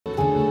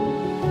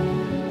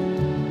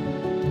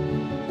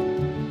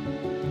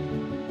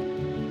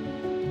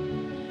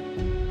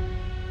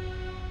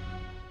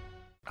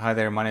Hi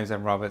there, my name is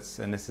Evan Roberts,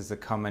 and this is a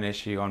common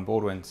issue on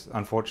Baldwins.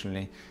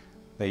 Unfortunately,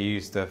 they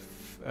used a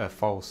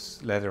false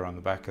leather on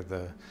the back of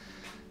the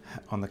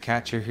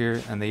catcher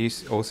here, and they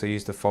also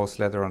used a false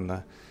leather on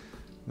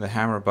the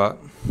hammer butt.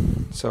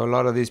 So a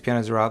lot of these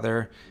pianos are out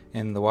there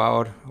in the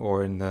wild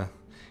or in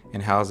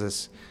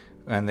houses,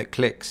 and it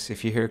clicks.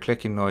 If you hear a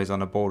clicking noise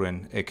on a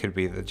Baldwin, it could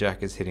be the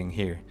jack is hitting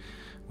here.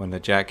 When the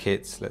jack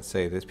hits, let's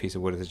say this piece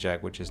of wood is a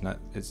jack, which is not,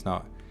 it's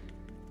not,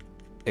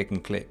 it can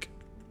click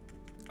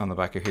on the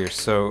back of here.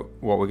 So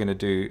what we're going to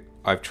do,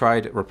 I've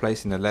tried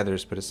replacing the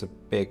leathers, but it's a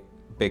big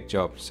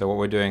job. So what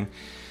we're doing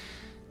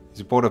is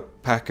we bought a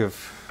pack of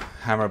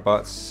hammer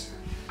butts,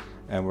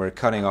 and we're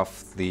cutting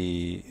off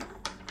the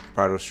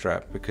bridle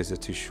strap because they're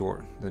too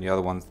short. Then the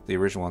other ones, the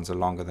original ones, are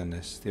longer than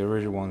this. The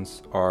original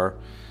ones are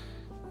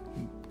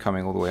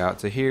coming all the way out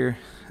to here,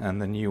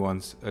 and the new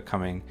ones are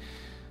coming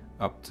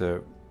up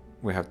to,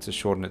 we have to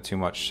shorten it too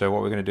much. So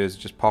what we're going to do is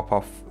just cut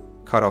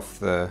off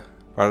the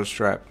bridle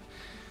strap,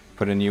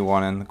 put a new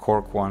one in, the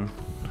cork one,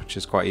 which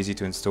is quite easy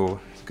to install.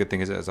 The good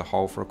thing is it has a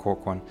hole for a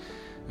cork one,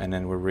 and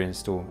then we'll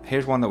reinstall.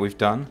 Here's one that we've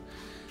done.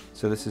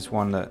 So this is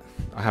one that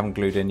I haven't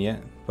glued in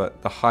yet,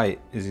 but the height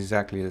is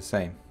exactly the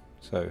same.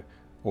 So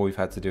all we've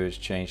had to do is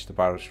change the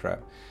bridle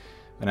strap.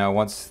 And now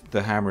once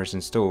the hammer is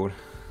installed,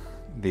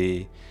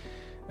 we're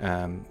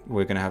going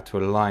to have to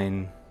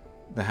align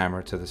the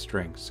hammer to the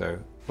string. So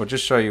we'll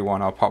just show you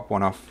one. I'll pop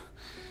one off.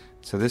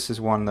 So this is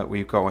one that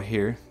we've got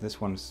here.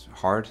 This one's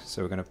hard,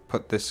 so we're going to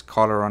put this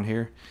collar on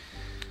here,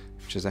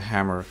 which is a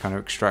hammer kind of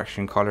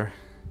extraction collar.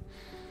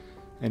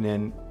 And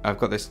then I've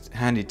got this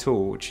handy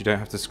tool which you don't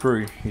have to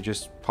screw, you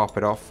just pop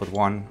it off with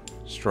one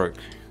stroke.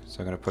 So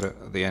I'm going to put it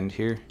at the end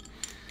here,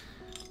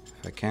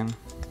 if I can.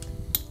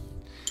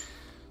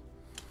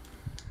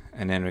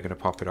 And then we're going to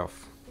pop it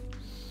off.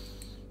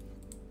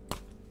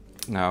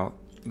 Now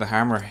the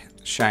hammer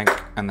shank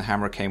and the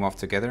hammer came off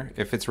together.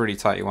 If it's really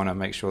tight, you want to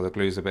make sure the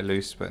glue's a bit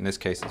loose, but in this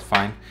case it's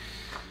fine.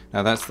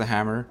 Now that's the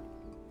hammer,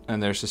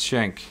 and there's the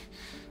shank.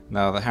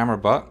 Now the hammer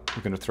butt,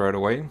 we're going to throw it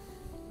away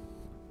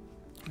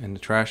in the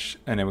trash,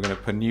 and then we're going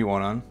to put a new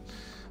one on.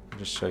 I'll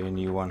just show you a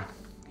new one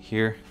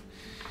here.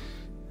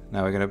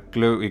 Now we're going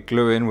to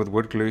glue in with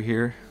wood glue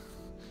here,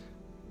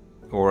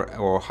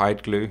 or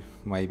hide glue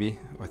maybe.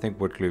 I think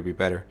wood glue would be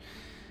better.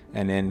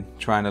 And then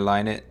try and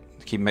align it,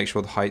 make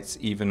sure the height's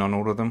even on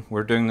all of them.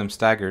 We're doing them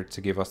staggered to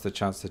give us the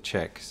chance to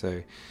check.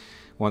 So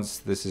once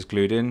this is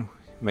glued in,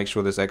 make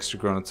sure there's extra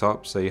glue on the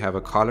top, so you have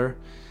a collar,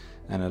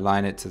 and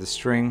align it to the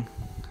string,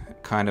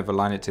 kind of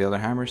align it to the other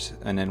hammers,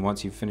 and then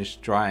once you've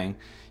finished drying,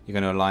 you're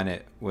going to align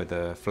it with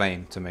a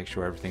flame to make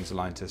sure everything's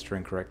aligned to the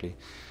string correctly.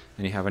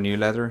 And you have a new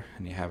leather,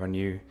 and you have a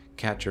new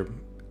catcher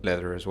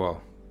leather as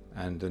well,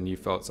 and the new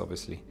felts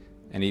obviously,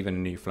 and even a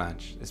new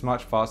flange. It's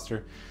much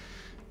faster.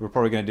 We're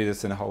probably going to do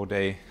this in a whole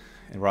day,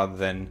 and rather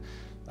than,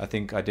 I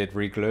think I did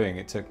re-gluing,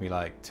 it took me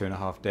like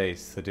 2.5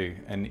 days to do,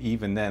 and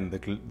even then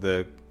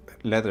the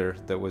leather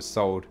that was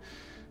sold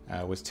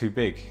was too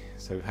big,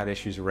 so we've had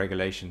issues with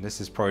regulation. This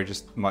is probably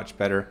just much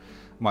better,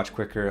 much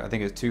quicker. I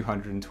think it's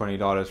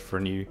 $220 for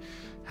new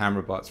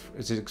hammer butts.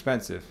 It's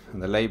expensive, and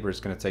the labor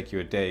is going to take you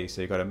a day,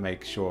 so you got to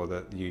make sure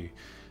that you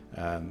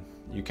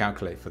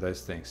calculate for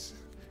those things.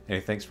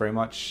 Anyway, thanks very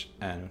much,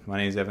 and my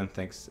name is Evan.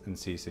 Thanks, and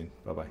see you soon.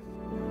 Bye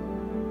bye.